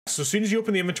So as soon as you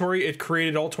open the inventory, it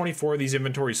created all 24 of these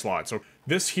inventory slots. So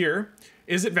this here,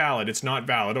 is it valid? It's not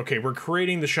valid. Okay, we're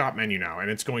creating the shop menu now, and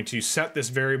it's going to set this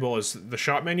variable as the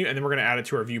shop menu, and then we're going to add it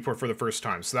to our viewport for the first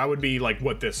time. So that would be like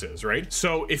what this is, right?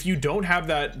 So if you don't have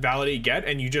that validate get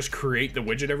and you just create the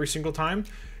widget every single time,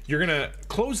 you're gonna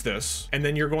close this, and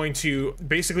then you're going to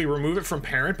basically remove it from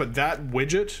parent, but that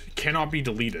widget cannot be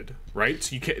deleted, right?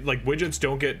 So you can't, like, widgets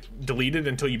don't get deleted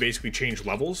until you basically change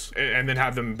levels and then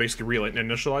have them basically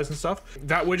initialize and stuff.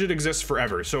 That widget exists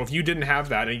forever. So if you didn't have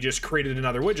that and you just created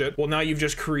another widget, well, now you've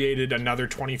just created another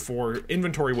 24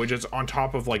 inventory widgets on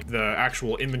top of like the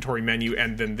actual inventory menu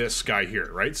and then this guy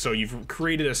here, right? So you've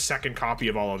created a second copy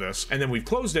of all of this, and then we've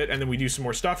closed it, and then we do some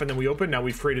more stuff, and then we open. Now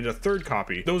we've created a third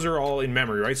copy. Those are all in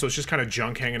memory, right? So it's just kind of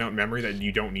junk hanging out in memory that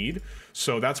you don't need.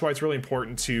 So that's why it's really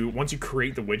important to, once you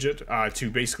create the widget, to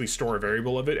basically store a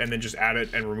variable of it and then just add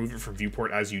it and remove it from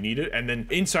viewport as you need it. And then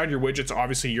inside your widgets,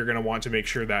 obviously you're going to want to make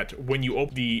sure that when you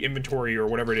open the inventory or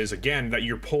whatever it is again, that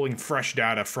you're pulling fresh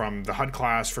data from the HUD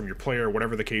class, from your player,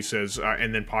 whatever the case is,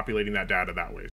 and then populating that data that way.